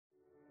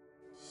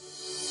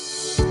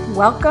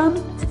Welcome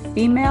to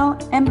Female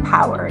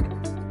Empowered,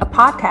 a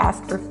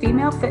podcast for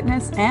female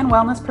fitness and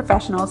wellness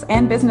professionals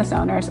and business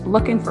owners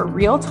looking for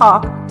real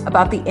talk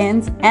about the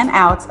ins and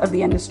outs of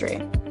the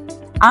industry.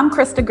 I'm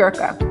Krista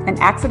Gurka, an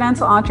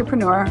accidental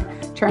entrepreneur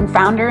turned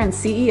founder and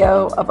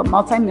CEO of a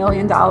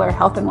multi-million-dollar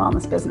health and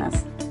wellness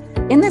business.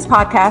 In this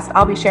podcast,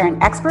 I'll be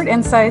sharing expert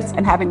insights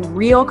and having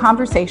real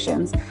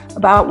conversations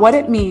about what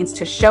it means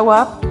to show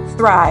up,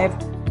 thrive,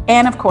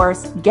 and of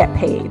course, get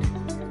paid.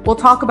 We'll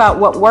talk about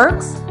what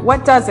works,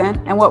 what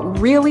doesn't, and what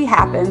really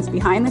happens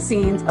behind the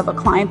scenes of a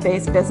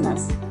client-based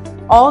business.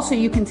 All so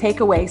you can take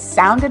away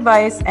sound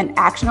advice and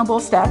actionable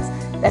steps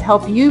that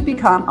help you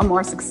become a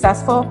more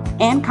successful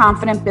and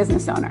confident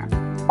business owner,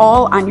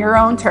 all on your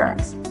own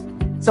terms.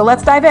 So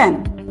let's dive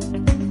in.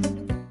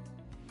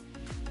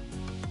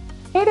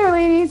 Hey there,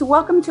 ladies.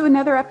 Welcome to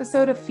another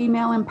episode of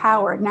Female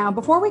Empowered. Now,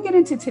 before we get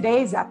into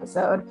today's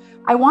episode,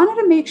 I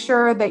wanted to make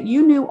sure that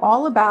you knew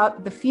all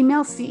about the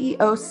Female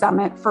CEO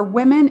Summit for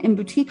women in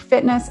boutique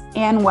fitness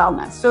and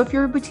wellness. So if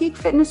you're a boutique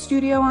fitness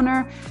studio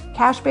owner,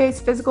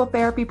 cash-based physical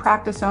therapy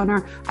practice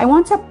owner, I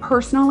want to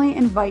personally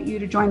invite you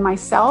to join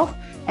myself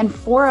and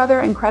 4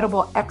 other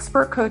incredible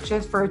expert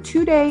coaches for a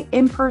 2-day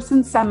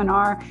in-person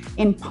seminar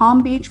in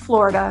Palm Beach,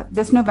 Florida,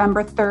 this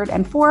November 3rd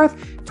and 4th,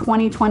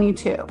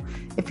 2022.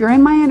 If you're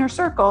in my inner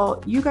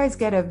circle, you guys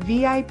get a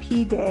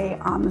VIP day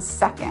on the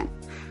 2nd.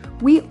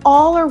 We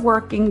all are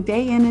working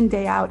day in and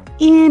day out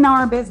in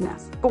our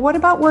business, but what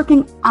about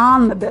working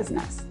on the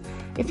business?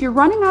 If you're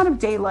running out of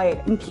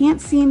daylight and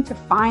can't seem to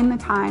find the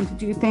time to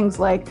do things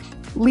like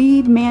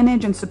lead,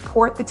 manage, and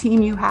support the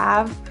team you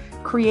have,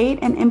 create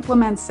and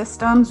implement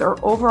systems or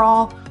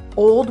overall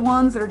old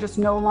ones that are just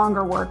no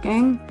longer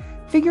working,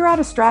 figure out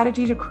a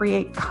strategy to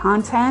create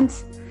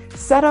content,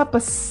 set up a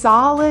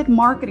solid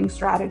marketing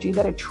strategy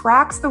that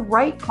attracts the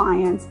right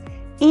clients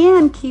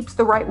and keeps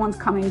the right ones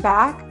coming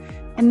back,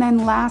 and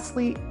then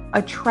lastly,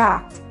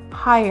 attract,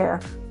 hire,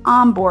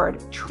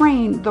 onboard,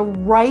 train the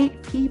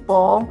right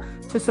people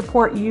to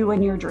support you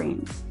and your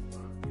dreams,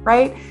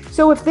 right?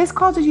 So if this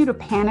causes you to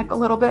panic a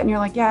little bit and you're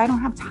like, yeah, I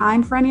don't have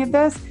time for any of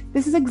this,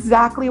 this is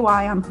exactly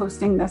why I'm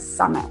hosting this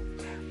summit.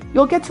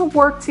 You'll get to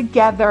work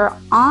together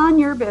on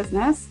your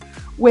business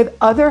with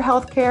other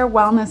healthcare,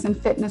 wellness, and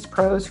fitness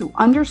pros who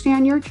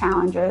understand your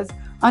challenges,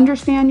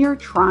 understand your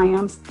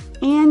triumphs,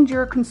 and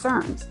your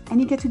concerns. And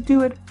you get to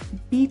do it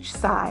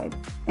beachside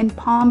in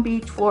Palm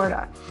Beach,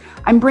 Florida.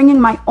 I'm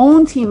bringing my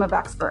own team of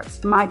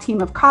experts, my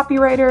team of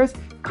copywriters,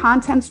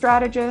 content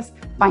strategists,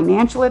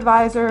 financial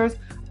advisors,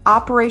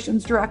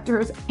 operations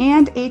directors,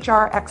 and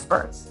HR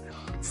experts.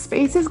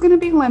 Space is going to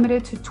be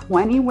limited to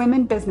 20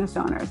 women business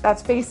owners.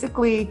 That's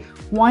basically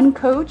one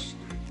coach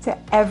to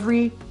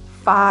every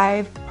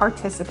 5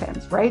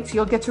 participants, right? So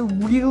you'll get to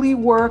really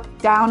work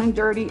down and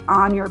dirty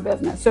on your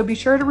business. So be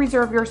sure to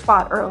reserve your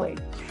spot early.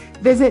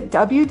 Visit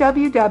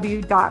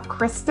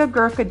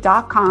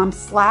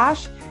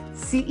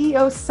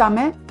www.kristagurka.com/CEO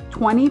Summit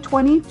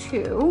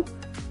 2022.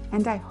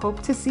 And I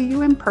hope to see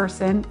you in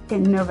person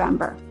in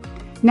November.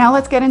 Now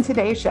let's get into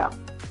today's show.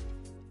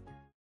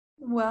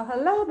 Well,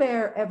 hello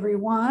there,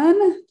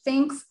 everyone.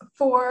 Thanks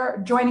for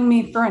joining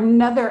me for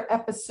another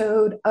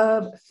episode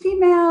of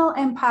Female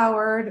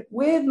Empowered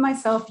with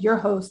myself, your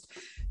host,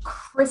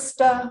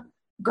 Krista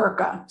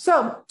Gurka.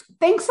 So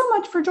thanks so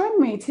much for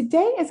joining me.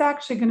 Today is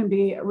actually going to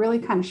be a really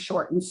kind of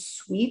short and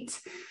sweet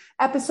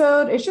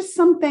episode. It's just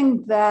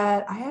something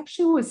that I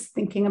actually was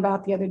thinking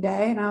about the other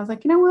day, and I was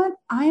like, you know what?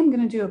 I am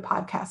going to do a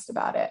podcast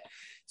about it.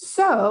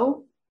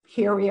 So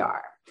here we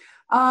are.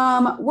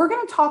 We're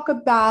going to talk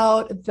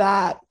about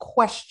that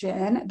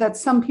question that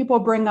some people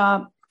bring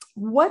up.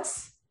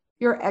 What's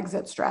your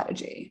exit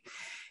strategy?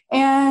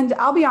 And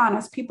I'll be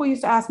honest, people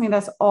used to ask me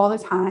this all the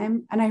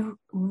time. And I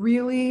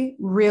really,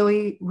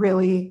 really,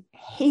 really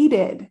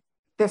hated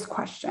this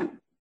question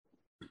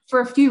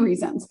for a few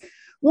reasons.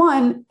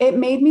 One, it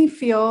made me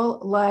feel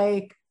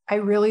like I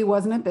really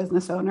wasn't a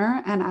business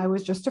owner and I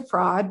was just a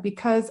fraud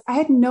because I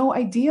had no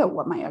idea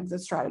what my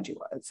exit strategy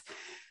was.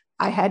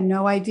 I had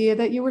no idea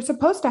that you were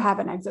supposed to have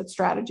an exit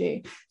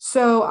strategy.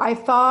 So I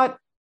thought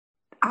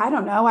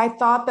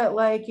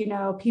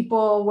that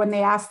people, when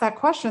they asked that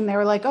question, they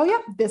were like, oh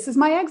yeah, this is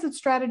my exit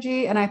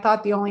strategy. And I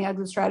thought the only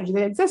exit strategy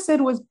that existed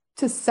was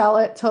to sell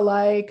it to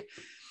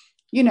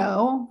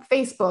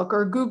Facebook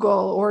or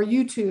Google or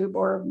YouTube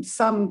or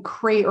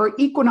or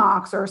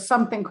Equinox or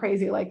something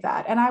crazy like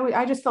that. And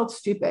I just felt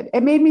stupid.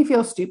 It made me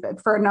feel stupid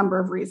for a number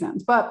of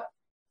reasons, but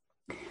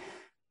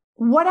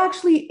what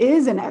actually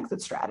is an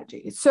exit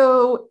strategy?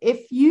 So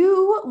if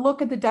you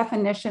look at the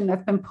definition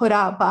that's been put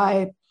out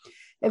by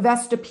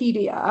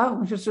Investopedia,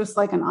 which is just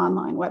like an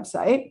online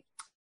website,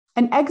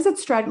 an exit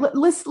strategy,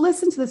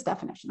 listen to this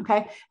definition,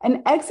 okay?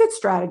 An exit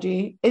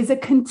strategy is a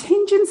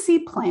contingency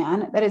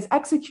plan that is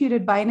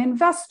executed by an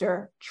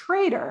investor,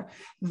 trader,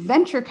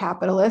 venture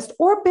capitalist,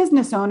 or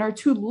business owner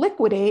to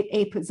liquidate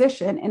a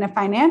position in a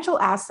financial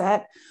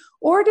asset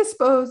or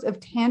dispose of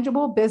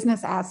tangible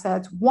business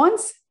assets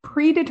once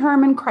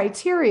predetermined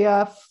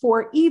criteria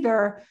for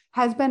either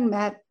has been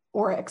met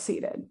or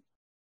exceeded.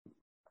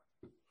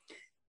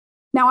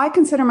 Now, I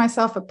consider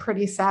myself a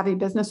pretty savvy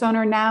business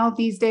owner now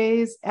these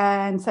days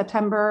in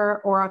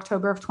September or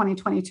October of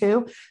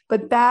 2022,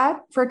 but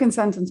that freaking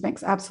sentence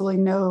makes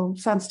absolutely no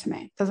sense to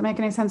me. Does it make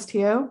any sense to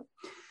you?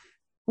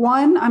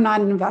 One, I'm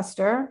not an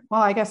investor.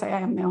 Well, I guess I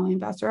am the only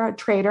investor, a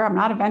trader. I'm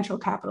not a venture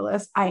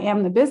capitalist. I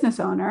am the business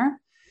owner.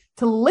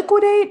 To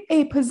liquidate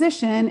a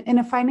position in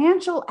a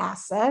financial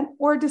asset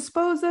or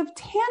dispose of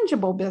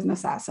tangible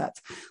business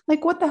assets.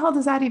 Like, what the hell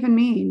does that even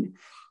mean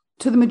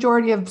to the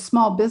majority of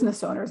small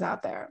business owners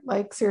out there?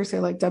 Like, seriously,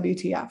 like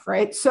WTF,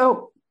 right?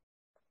 So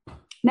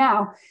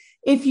now,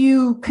 if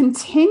you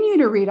continue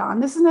to read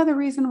on, this is another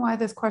reason why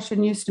this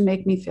question used to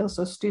make me feel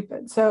so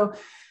stupid. So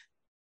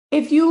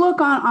if you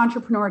look on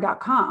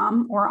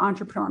entrepreneur.com or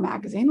Entrepreneur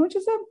Magazine, which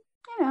is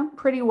a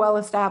pretty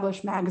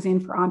well-established magazine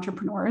for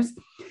entrepreneurs,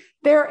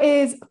 there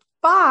is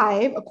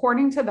 5,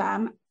 according to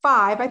them,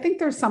 5, I think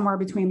there's somewhere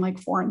between like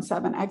 4 and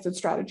 7 exit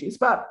strategies,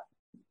 but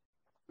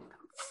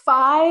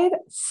 5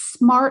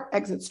 smart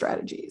exit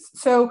strategies.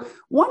 So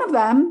one of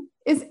them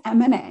is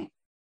M&A.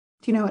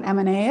 Do you know what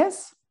M&A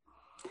is?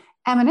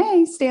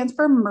 M&A stands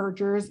for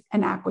mergers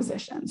and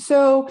acquisitions.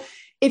 So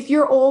if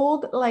you're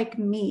old like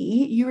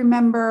me, you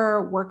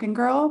remember Working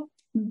Girl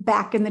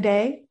back in the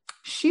day.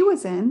 She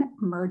was in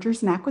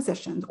mergers and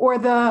acquisitions, or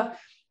the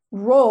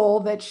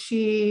role that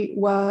she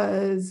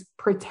was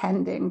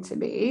pretending to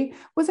be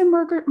was in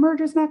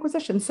mergers and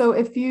acquisitions. So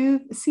if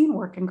you've seen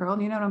Working Girl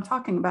and you know what I'm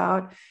talking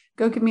about,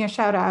 go give me a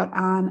shout out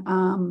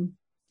on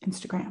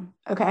Instagram.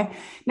 Okay.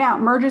 Now,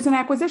 mergers and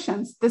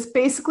acquisitions. This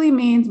basically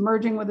means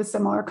merging with a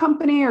similar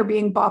company or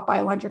being bought by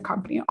a larger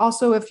company.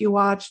 Also, if you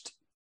watched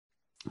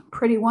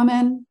Pretty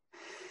Woman,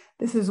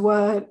 this is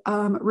what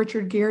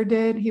Richard Gere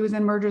did. He was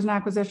in mergers and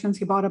acquisitions.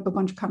 He bought up a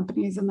bunch of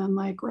companies and then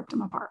like ripped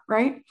them apart,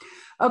 right?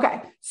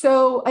 Okay.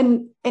 So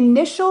an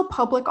initial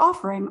public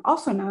offering,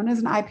 also known as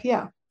an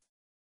IPO.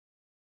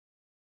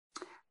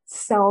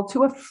 Sell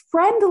to a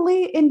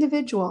friendly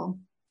individual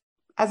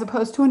as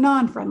opposed to a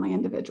non-friendly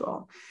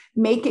individual.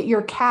 Make it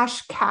your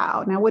cash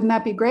cow. Now, wouldn't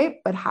that be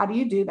great? But how do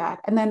you do that?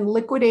 And then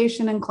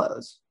liquidation and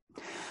close.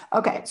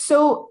 Okay,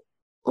 so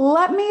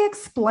let me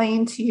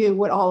explain to you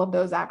what all of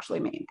those actually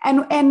mean.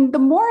 And the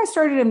more I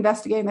started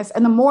investigating this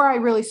and the more I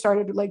really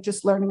started like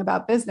just learning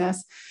about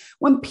business,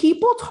 when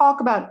people talk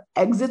about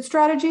exit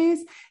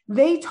strategies,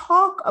 they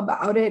talk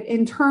about it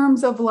in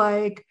terms of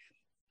like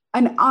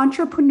an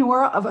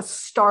entrepreneur of a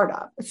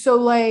startup. So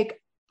like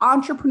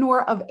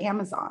entrepreneur of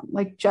Amazon,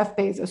 like Jeff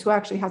Bezos, who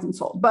actually hasn't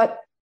sold, but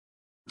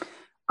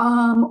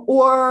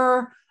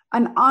or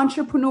an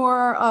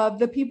entrepreneur of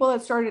the people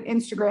that started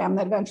Instagram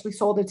that eventually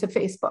sold it to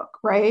Facebook,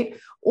 right?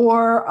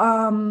 Or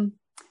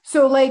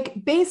so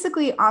like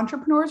basically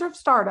entrepreneurs of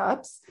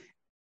startups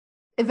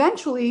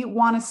eventually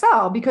want to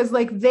sell because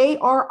like they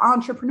are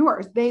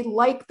entrepreneurs. They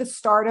like the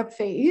startup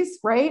phase,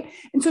 right?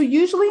 And so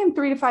usually in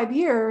 3 to 5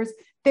 years,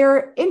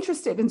 they're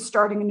interested in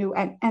starting a new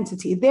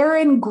entity. They're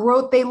in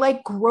growth. They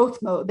like growth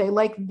mode. They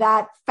like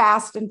that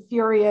fast and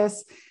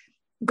furious,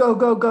 go,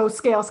 go, go,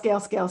 scale, scale,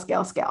 scale,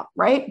 scale, scale,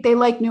 right? They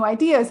like new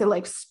ideas. They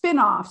like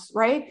spin-offs,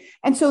 right?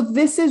 And so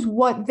this is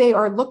what they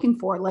are looking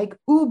for, like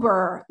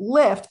Uber,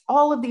 Lyft,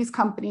 all of these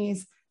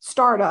companies,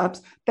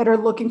 startups that are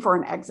looking for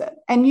an exit.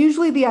 And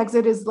usually the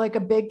exit is like a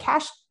big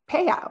cash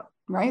payout,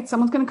 right?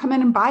 Someone's going to come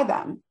in and buy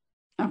them.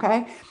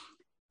 Okay.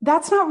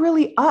 That's not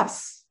really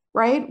us.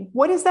 Right?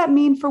 What does that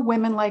mean for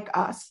women like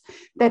us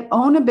that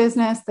own a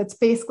business that's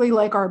basically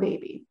like our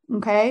baby?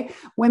 Okay.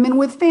 Women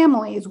with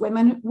families,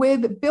 women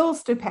with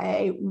bills to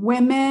pay,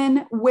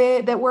 women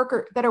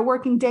that are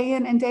working day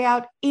in and day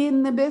out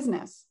in the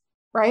business.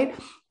 Right?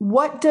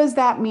 What does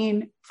that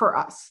mean for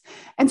us?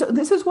 And so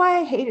this is why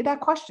I hated that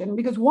question,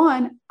 because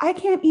one, I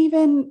don't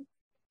even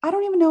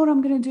know what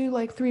I'm going to do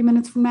like 3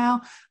 minutes from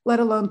now, let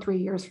alone 3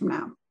 years from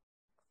now.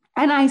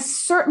 And I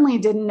certainly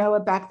didn't know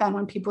it back then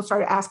when people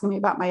started asking me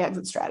about my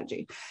exit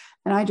strategy.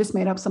 And I just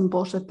made up some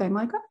bullshit thing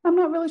like, oh, I'm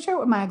not really sure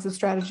what my exit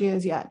strategy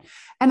is yet.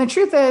 And the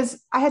truth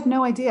is, I had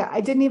no idea. I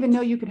didn't even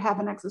know you could have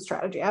an exit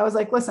strategy. I was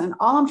like, listen,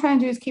 all I'm trying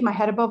to do is keep my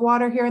head above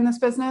water here in this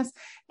business.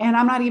 And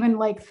I'm not even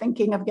like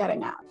thinking of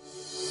getting out.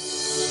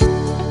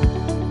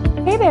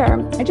 Hey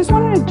there, I just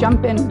wanted to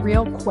jump in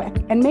real quick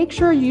and make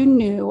sure you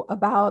knew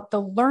about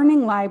the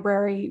Learning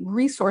Library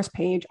resource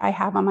page I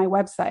have on my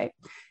website.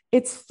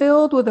 It's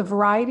filled with a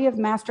variety of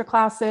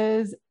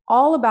masterclasses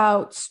all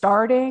about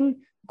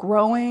starting,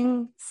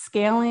 growing,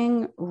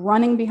 scaling,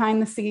 running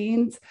behind the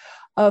scenes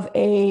of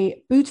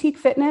a boutique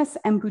fitness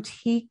and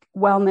boutique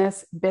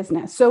wellness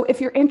business. So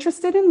if you're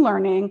interested in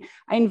learning,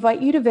 I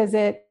invite you to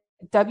visit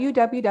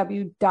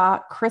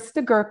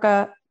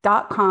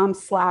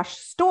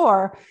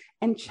www.kristagurka.com/store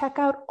and check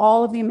out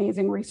all of the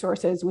amazing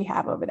resources we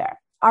have over there.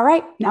 All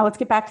right, now let's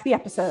get back to the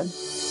episode.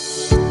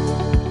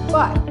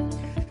 But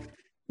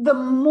the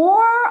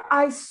more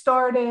I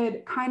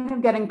started kind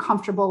of getting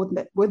comfortable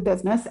with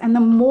business, and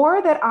the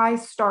more that I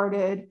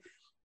started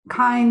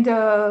kind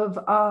of,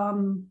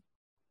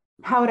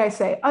 how would I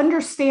say,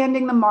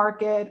 understanding the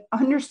market,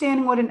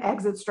 understanding what an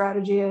exit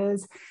strategy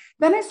is,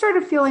 then I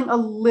started feeling a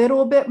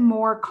little bit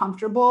more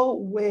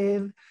comfortable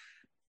with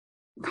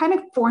kind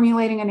of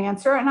formulating an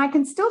answer. And I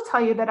can still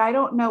tell you that I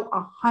don't know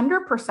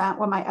 100%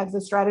 what my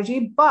exit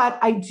strategy, but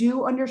I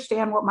do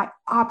understand what my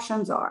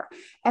options are.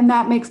 And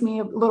that makes me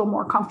a little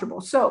more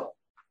comfortable. So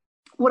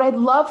what I'd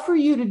love for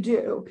you to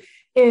do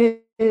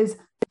is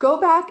go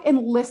back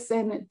and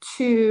listen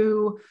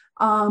to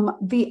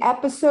the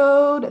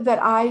episode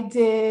that I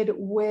did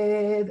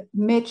with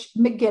Mitch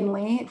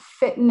McGinley,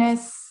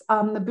 fitness,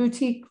 the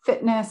boutique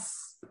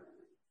fitness.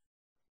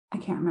 I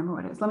can't remember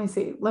what it is. Let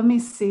me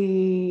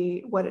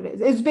see what it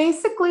is. It's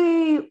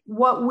basically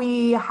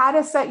how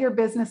to set your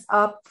business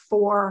up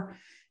for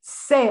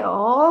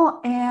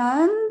sale,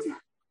 and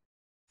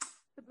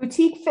the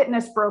boutique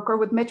fitness broker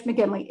with Mitch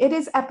McGinley. It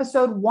is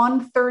episode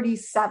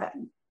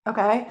 137.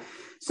 Okay.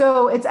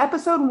 So it's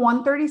episode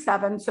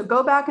 137. So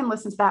go back and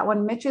listen to that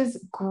one. Mitch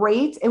is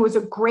great. It was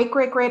a great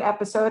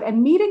episode.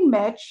 And meeting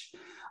Mitch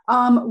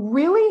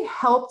really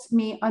helped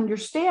me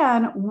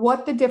understand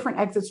what the different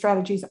exit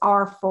strategies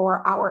are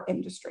for our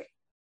industry.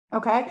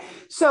 Okay.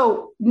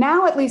 So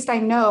now at least I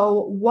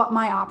know what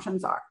my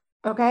options are.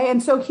 Okay.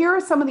 And so here are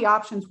some of the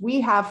options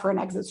we have for an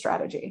exit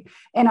strategy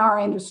in our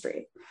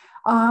industry.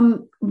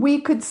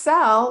 We could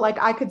sell,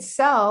 I could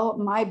sell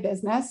my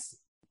business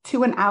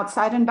to an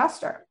outside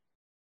investor.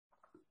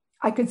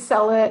 I could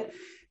sell it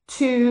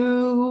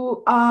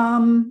to,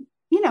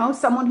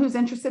 someone who's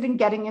interested in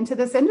getting into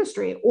this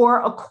industry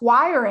or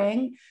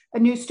acquiring a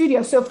new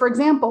studio. So for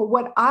example,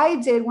 what I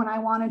did when I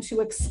wanted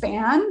to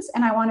expand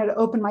and I wanted to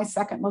open my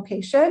second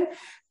location,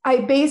 I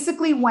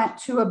basically went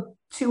to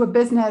a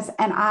business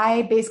and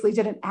I basically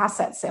did an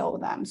asset sale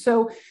with them.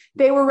 So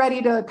they were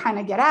ready to kind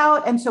of get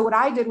out. And so what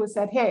I did was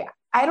said, hey,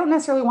 I don't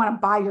necessarily want to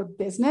buy your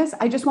business.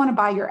 I just want to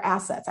buy your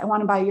assets. I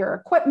want to buy your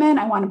equipment.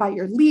 I want to buy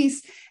your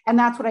lease. And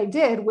that's what I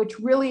did, which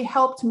really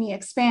helped me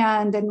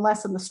expand and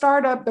lessen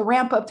the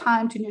ramp up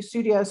time to new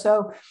studios.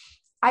 So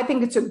I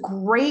think it's a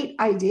great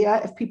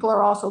idea if people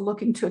are also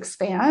looking to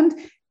expand.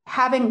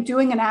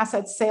 Doing an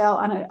asset sale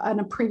on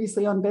a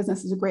previously owned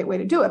business is a great way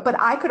to do it. But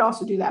I could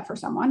also do that for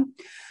someone.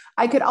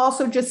 I could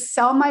also just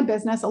sell my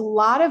business. A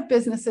lot of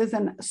businesses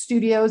and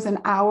studios in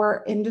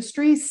our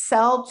industry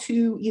sell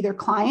to either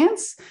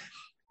clients.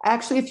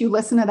 Actually, if you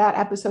listen to that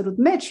episode with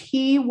Mitch,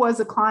 he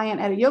was a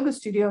client at a yoga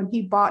studio and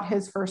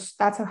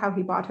that's how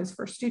he bought his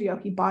first studio.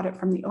 He bought it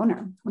from the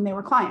owner when they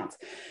were clients.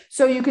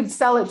 So you could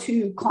sell it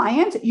to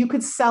client, you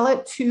could sell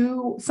it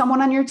to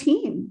someone on your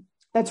team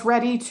that's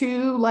ready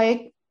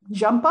to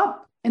jump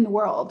up in the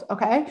world,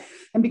 okay,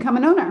 and become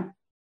an owner.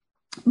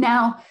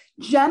 Now,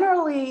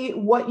 generally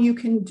what you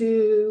can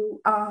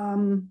do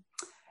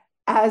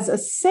as a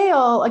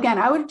sale, again,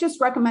 I would just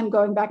recommend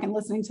going back and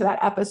listening to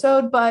that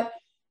episode, but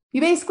you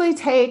basically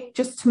take,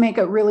 just to make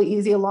it really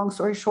easy, a long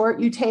story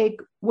short, you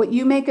take what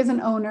you make as an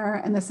owner,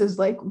 and this is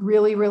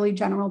really, really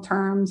general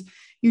terms.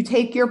 You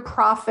take your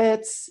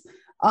profits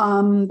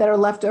that are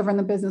left over in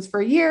the business for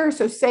a year.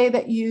 So say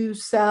that you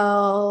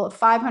sell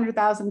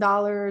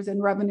 $500,000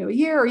 in revenue a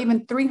year, or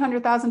even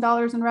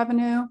 $300,000 in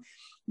revenue,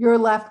 you're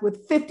left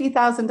with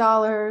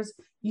 $50,000.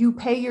 You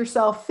pay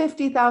yourself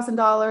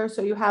 $50,000.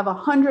 So you have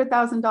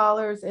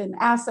 $100,000 in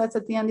assets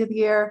at the end of the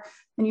year.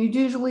 And you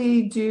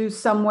usually do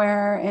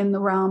somewhere in the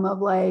realm of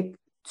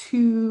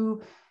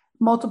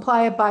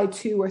multiply it by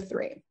 2 or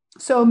 3.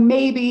 So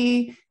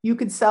maybe you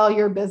could sell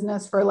your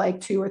business for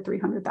 $200,000 or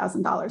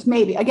 $300,000.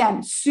 Maybe,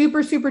 again,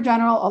 super, super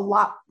general. A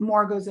lot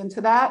more goes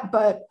into that.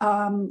 But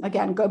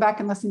again, go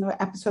back and listen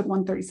to episode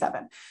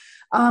 137.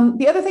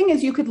 The other thing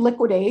is you could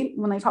liquidate.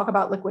 When they talk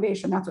about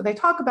liquidation, that's what they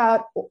talk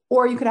about,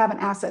 or you could have an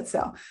asset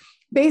sale.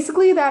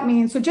 Basically, that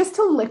means, so just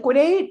to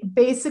liquidate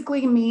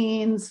basically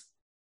means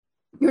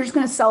you're just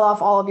going to sell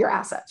off all of your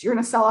assets. You're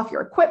going to sell off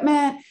your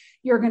equipment.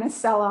 You're going to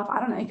sell off,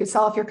 you could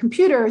sell off your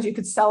computers. You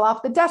could sell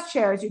off the desk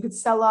chairs. You could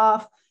sell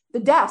off the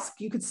desk.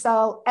 You could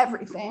sell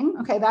everything.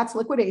 Okay, that's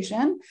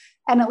liquidation.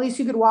 And at least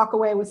you could walk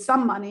away with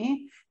some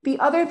money. The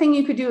other thing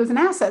you could do is an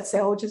asset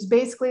sale, which is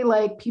basically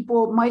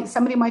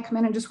somebody might come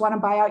in and just want to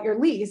buy out your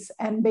lease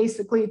and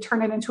basically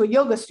turn it into a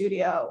yoga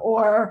studio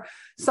or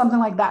something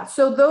like that.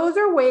 So those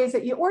are ways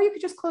that or you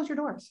could just close your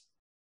doors.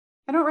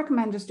 I don't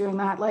recommend just doing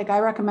that. I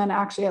recommend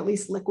actually at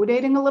least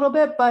liquidating a little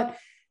bit, but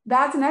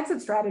that's an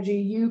exit strategy.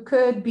 You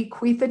could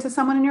bequeath it to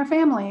someone in your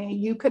family.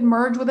 You could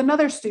merge with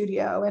another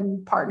studio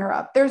and partner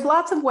up. There's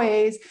lots of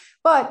ways,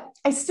 but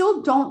I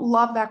still don't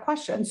love that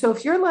question. So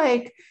if you're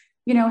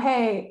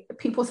hey,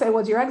 people say,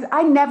 what's your exit?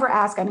 I never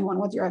ask anyone,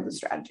 what's your exit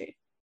strategy?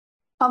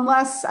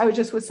 Unless I was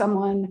just with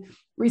someone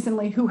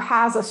recently who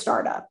has a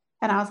startup.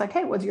 And I was like,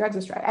 hey, what's your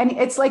exit strategy? And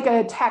it's like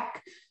a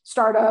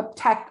startup,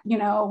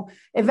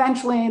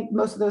 eventually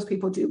most of those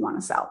people do want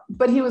to sell.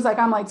 But he was like,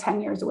 I'm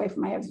 10 years away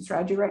from my exit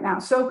strategy right now.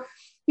 So,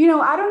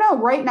 I don't know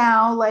right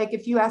now,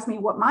 if you ask me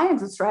what my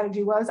exit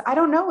strategy was, I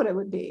don't know what it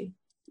would be.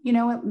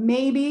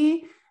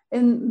 Maybe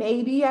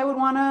I would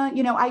want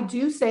to, I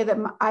do say that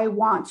I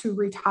want to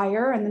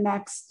retire in the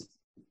next,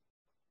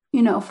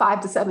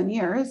 5 to 7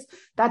 years.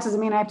 That doesn't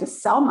mean I have to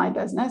sell my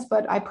business,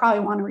 but I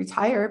probably want to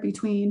retire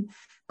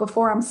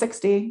before I'm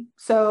 60.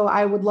 So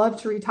I would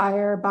love to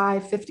retire by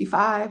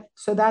 55.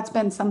 So that's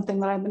been something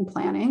that I've been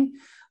planning.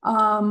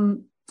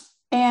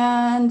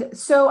 And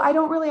so I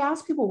don't really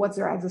ask people what's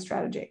their exit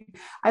strategy.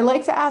 I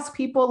like to ask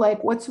people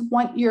like, what's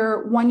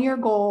your 1-year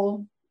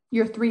goal,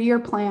 your 3-year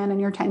plan,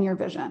 and your 10-year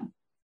vision.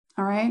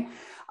 All right.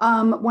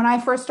 When I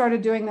first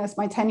started doing this,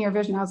 my 10-year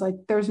vision, I was like,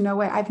 there's no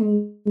way, I have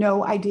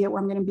no idea where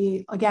I'm going to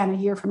be again a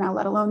year from now,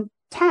 let alone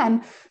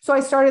 10. So I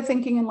started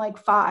thinking in like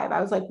 5.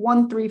 I was like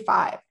 1, 3,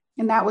 5.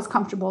 And that was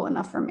comfortable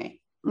enough for me.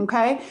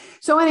 Okay.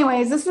 So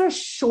anyways, this is a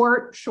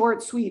short,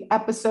 sweet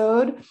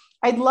episode.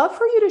 I'd love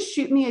for you to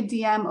shoot me a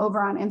DM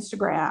over on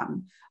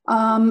Instagram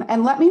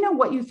and let me know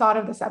what you thought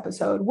of this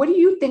episode. What do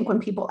you think when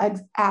people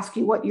ask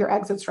you what your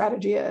exit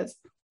strategy is?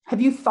 Have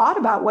you thought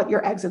about what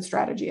your exit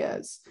strategy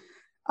is?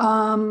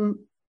 Do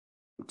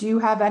you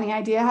have any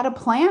idea how to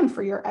plan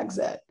for your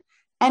exit?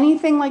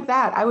 Anything like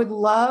that. I would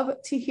love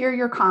to hear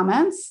your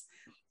comments.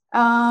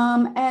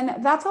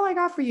 And that's all I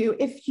got for you.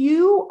 If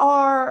you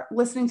are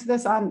listening to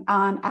this on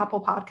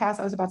Apple Podcasts,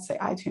 I was about to say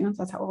iTunes,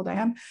 that's how old I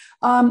am,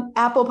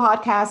 Apple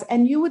Podcasts,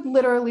 and you would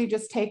literally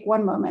just take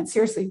one moment,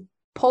 seriously,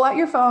 pull out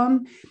your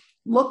phone,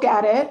 look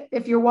at it.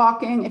 If you're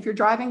walking, if you're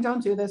driving,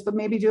 don't do this, but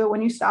maybe do it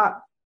when you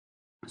stop,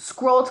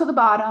 scroll to the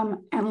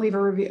bottom and leave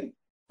a review.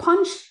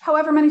 Punch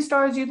however many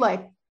stars you'd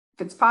like.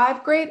 If it's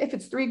 5, great. If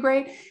it's 3,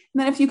 great. And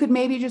then if you could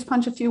maybe just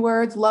punch a few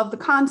words, love the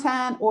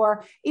content, and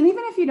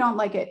even if you don't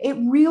like it,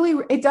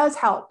 it does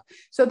help.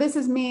 So this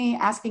is me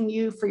asking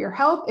you for your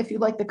help. If you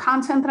like the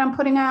content that I'm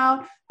putting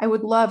out, I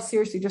would love,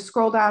 seriously, just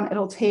scroll down.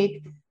 It'll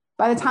take,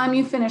 by the time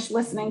you finish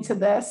listening to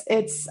this,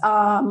 it's,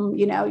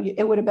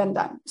 it would have been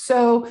done.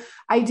 So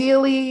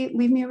ideally,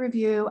 leave me a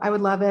review. I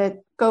would love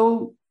it.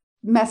 Go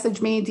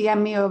message me,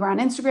 DM me over on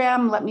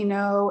Instagram. Let me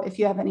know if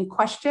you have any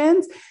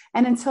questions.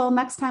 And until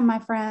next time, my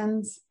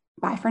friends,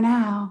 bye for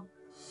now.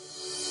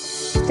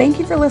 Thank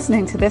you for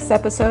listening to this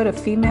episode of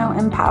Female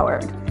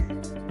Empowered.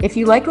 If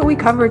you like what we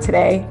covered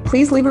today,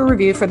 please leave a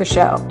review for the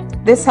show.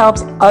 This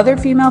helps other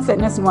female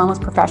fitness and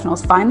wellness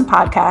professionals find the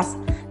podcast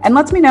and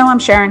lets me know I'm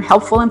sharing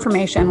helpful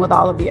information with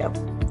all of you.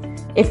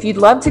 If you'd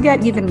love to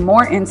get even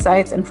more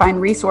insights and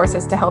find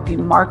resources to help you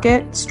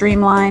market,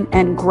 streamline,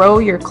 and grow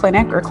your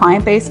clinic or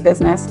client-based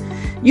business,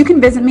 you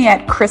can visit me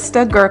at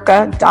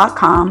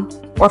kristagurka.com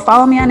or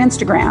follow me on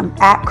Instagram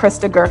at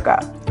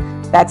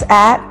kristagurka. That's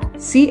at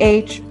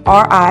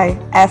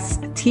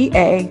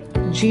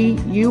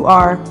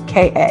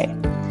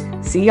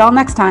CHRISTAGURKA. See y'all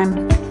next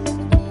time.